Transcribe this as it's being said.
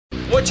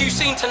what you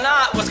seen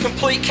tonight was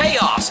complete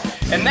chaos.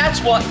 And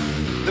that's what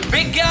the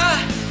big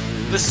guy,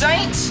 the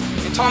Saints,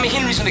 and Tommy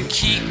Henry's gonna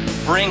keep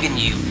bringing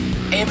you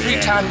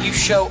every time you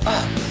show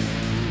up.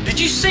 Did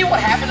you see what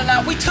happened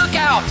tonight? We took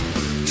out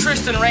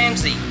Tristan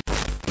Ramsey.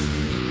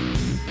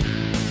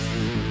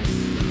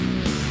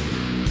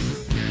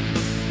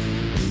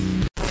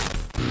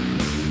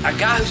 A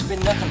guy who's been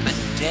nothing but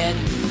dead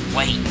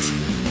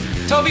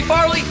weight. Toby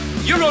Farley,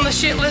 you're on the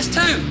shit list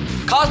too.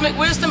 Cosmic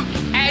Wisdom,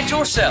 add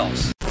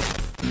yourselves.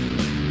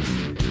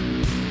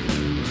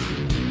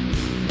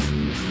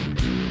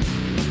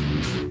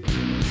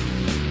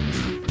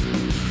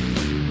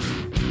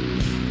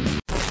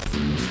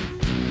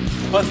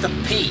 But the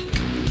peak,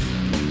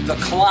 the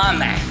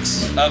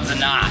climax of the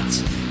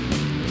night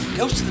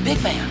goes to the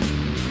big man.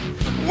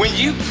 When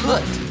you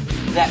put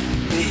that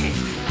big,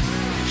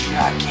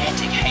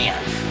 gigantic hand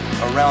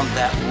around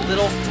that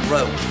little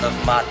throat of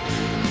my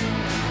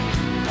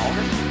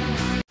daughter.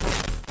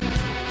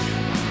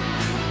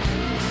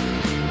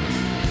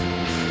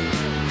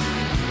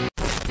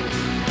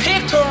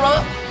 Picked her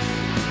up,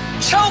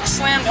 choke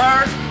slammed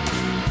her.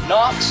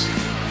 Knox,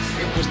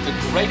 it was the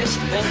greatest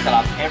thing that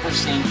I've ever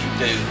seen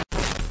you do.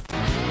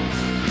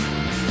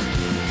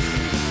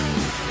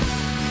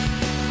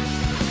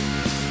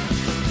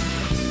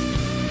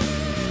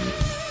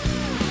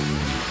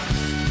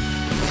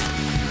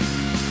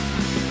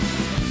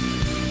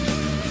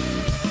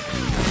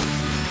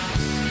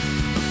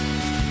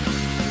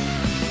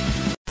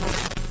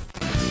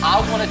 I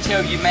want to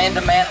tell you, man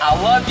to man,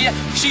 I love you.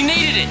 She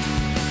needed it.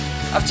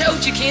 I've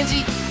told you,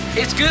 Kenzie,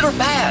 it's good or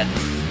bad.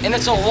 And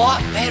it's a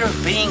lot better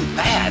being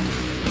bad.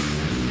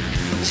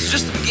 This is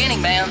just the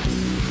beginning, man.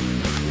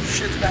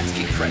 Shit's about to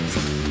get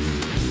crazy.